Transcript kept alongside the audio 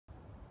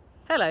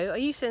Hello, are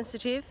you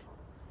sensitive?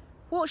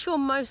 What's your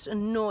most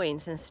annoying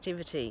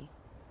sensitivity?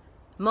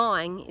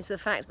 Mine is the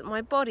fact that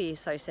my body is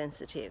so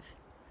sensitive.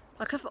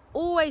 Like, I've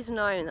always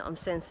known that I'm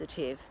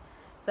sensitive,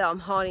 that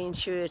I'm highly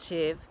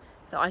intuitive,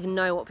 that I can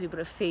know what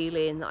people are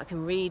feeling, that I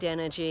can read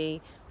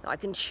energy, that I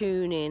can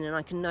tune in and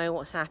I can know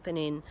what's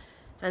happening,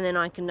 and then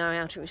I can know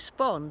how to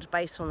respond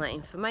based on that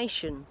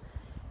information.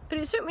 But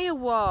it took me a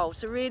while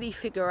to really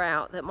figure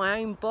out that my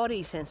own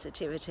body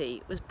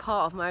sensitivity was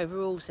part of my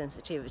overall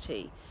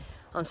sensitivity.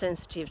 I'm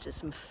sensitive to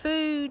some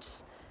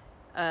foods,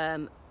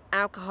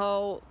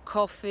 alcohol,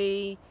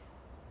 coffee,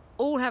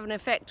 all have an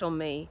effect on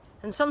me,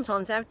 and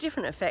sometimes they have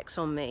different effects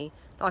on me.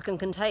 Like, I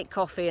can take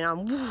coffee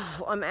and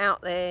I'm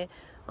out there,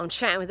 I'm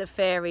chatting with the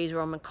fairies,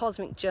 or on a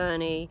cosmic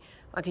journey.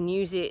 I can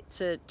use it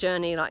to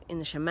journey like in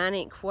a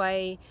shamanic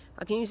way.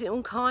 I can use it in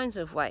all kinds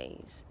of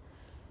ways.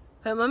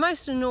 But my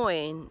most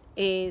annoying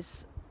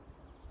is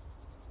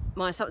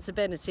my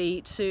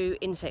susceptibility to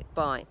insect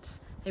bites.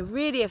 They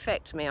really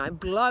affect me. I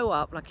blow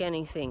up like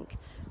anything.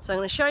 So I'm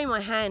going to show you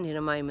my hand in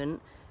a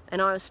moment,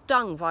 and I was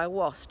stung by a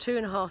wasp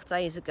 2.5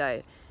 days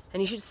ago.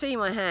 And you should see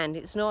my hand,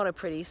 it's not a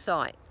pretty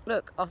sight.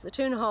 Look, after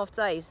 2.5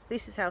 days,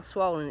 this is how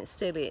swollen it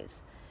still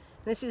is.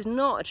 This is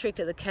not a trick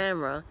of the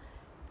camera,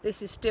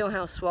 this is still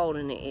how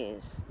swollen it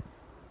is.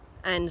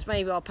 And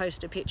maybe I'll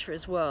post a picture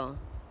as well.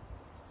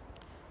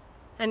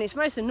 And it's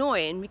most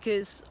annoying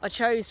because I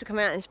chose to come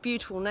out in this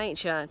beautiful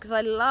nature because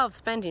I love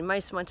spending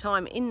most of my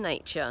time in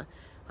nature.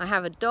 I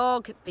have a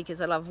dog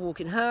because I love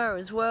walking her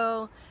as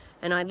well,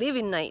 and I live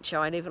in nature.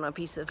 I live on a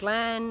piece of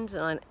land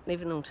and I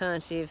live in an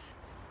alternative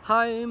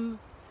home.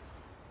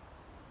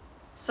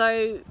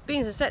 So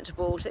being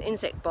susceptible to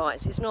insect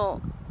bites is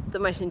not the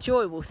most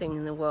enjoyable thing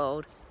in the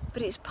world,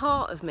 but it's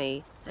part of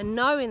me, and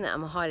knowing that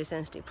I'm a highly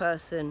sensitive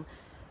person,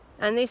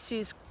 and this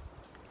is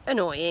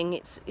annoying,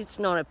 it's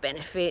not a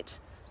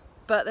benefit,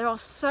 but there are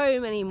so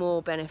many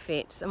more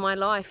benefits, and my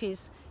life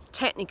is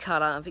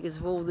technicolor because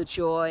of all the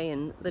joy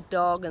and the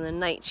dog and the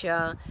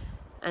nature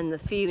and the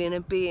feeling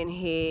of being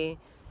here.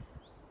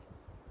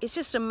 It's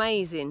just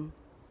amazing.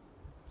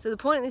 So the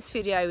point of this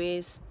video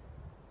is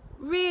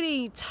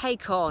really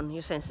take on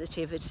your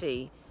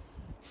sensitivity.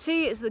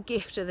 See it as the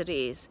gift that it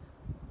is.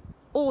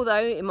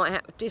 Although it might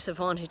have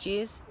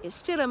disadvantages, it's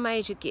still a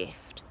major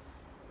gift.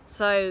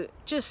 So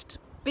just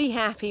be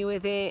happy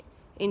with it,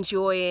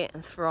 enjoy it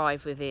and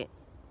thrive with it.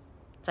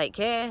 Take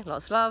care,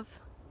 lots of love.